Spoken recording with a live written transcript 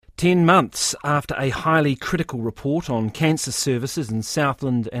10 months after a highly critical report on cancer services in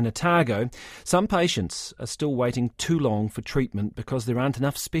Southland and Otago, some patients are still waiting too long for treatment because there aren't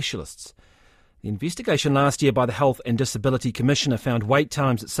enough specialists. The investigation last year by the Health and Disability Commissioner found wait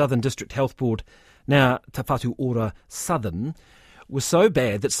times at Southern District Health Board, now Te Whatu Ora Southern, was so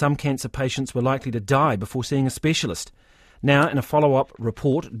bad that some cancer patients were likely to die before seeing a specialist. Now, in a follow-up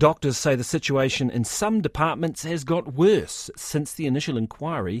report, doctors say the situation in some departments has got worse since the initial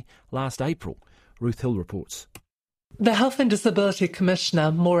inquiry last April. Ruth Hill reports. The Health and Disability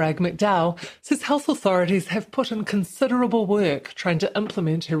Commissioner, Morag McDowell, says health authorities have put in considerable work trying to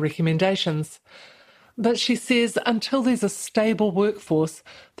implement her recommendations. But she says until there's a stable workforce,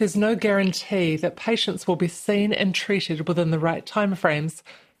 there's no guarantee that patients will be seen and treated within the right timeframes,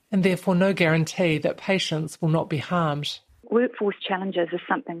 and therefore no guarantee that patients will not be harmed. Workforce challenges is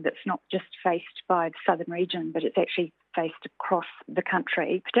something that's not just faced by the southern region, but it's actually faced across the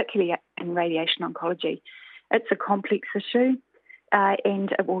country, particularly in radiation oncology. It's a complex issue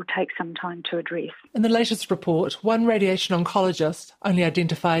and it will take some time to address. In the latest report, one radiation oncologist, only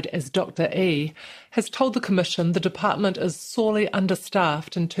identified as Dr. E, has told the Commission the department is sorely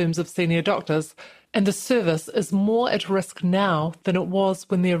understaffed in terms of senior doctors, and the service is more at risk now than it was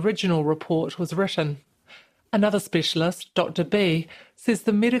when the original report was written. Another specialist, Dr. B, says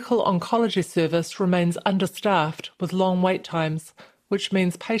the medical oncology service remains understaffed with long wait times, which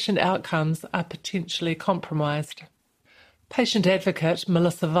means patient outcomes are potentially compromised. Patient advocate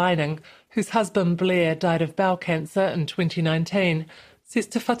Melissa Vining, whose husband Blair died of bowel cancer in 2019, says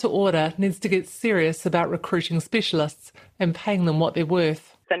Te Whatu Ora needs to get serious about recruiting specialists and paying them what they're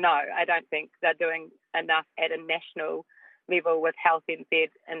worth. So no, I don't think they're doing enough at a national level with Health NZ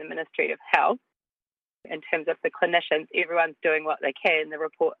and the Ministry of Health. In terms of the clinicians, everyone's doing what they can. The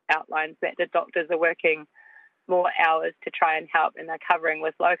report outlines that the doctors are working more hours to try and help, and they're covering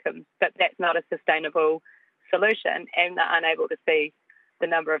with locums, but that's not a sustainable solution, and they're unable to see the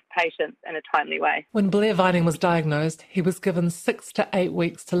number of patients in a timely way. When Blair Vining was diagnosed, he was given 6 to 8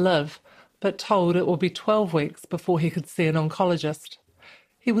 weeks to live, but told it would be 12 weeks before he could see an oncologist.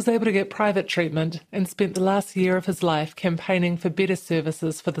 He was able to get private treatment and spent the last year of his life campaigning for better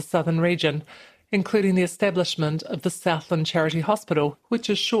services for the southern region, including the establishment of the Southland Charity Hospital, which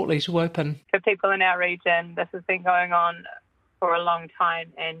is shortly to open. For people in our region, this has been going on for a long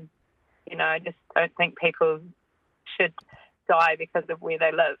time, and I just don't think people should die because of where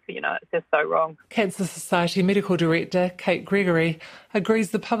they live. It's just so wrong. Cancer Society Medical Director Kate Gregory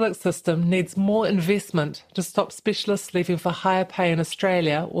agrees the public system needs more investment to stop specialists leaving for higher pay in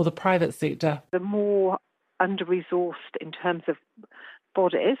Australia or the private sector. The more under-resourced in terms of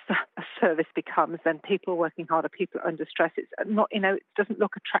bodies a service becomes, then people are working harder, people are under stress. It's not, it doesn't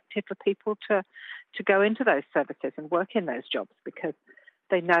look attractive for people to go into those services and work in those jobs because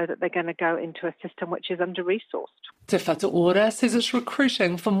they know that they're going to go into a system which is under-resourced. Te Whatu Ora says it's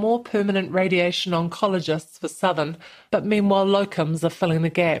recruiting for more permanent radiation oncologists for Southern, but meanwhile locums are filling the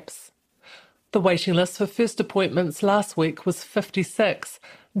gaps. The waiting list for first appointments last week was 56,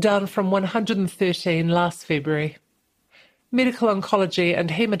 down from 113 last February. Medical oncology and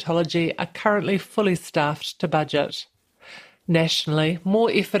haematology are currently fully staffed to budget. Nationally, more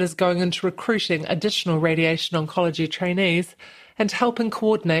effort is going into recruiting additional radiation oncology trainees and helping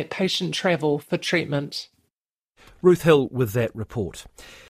coordinate patient travel for treatment. Ruth Hill with that report.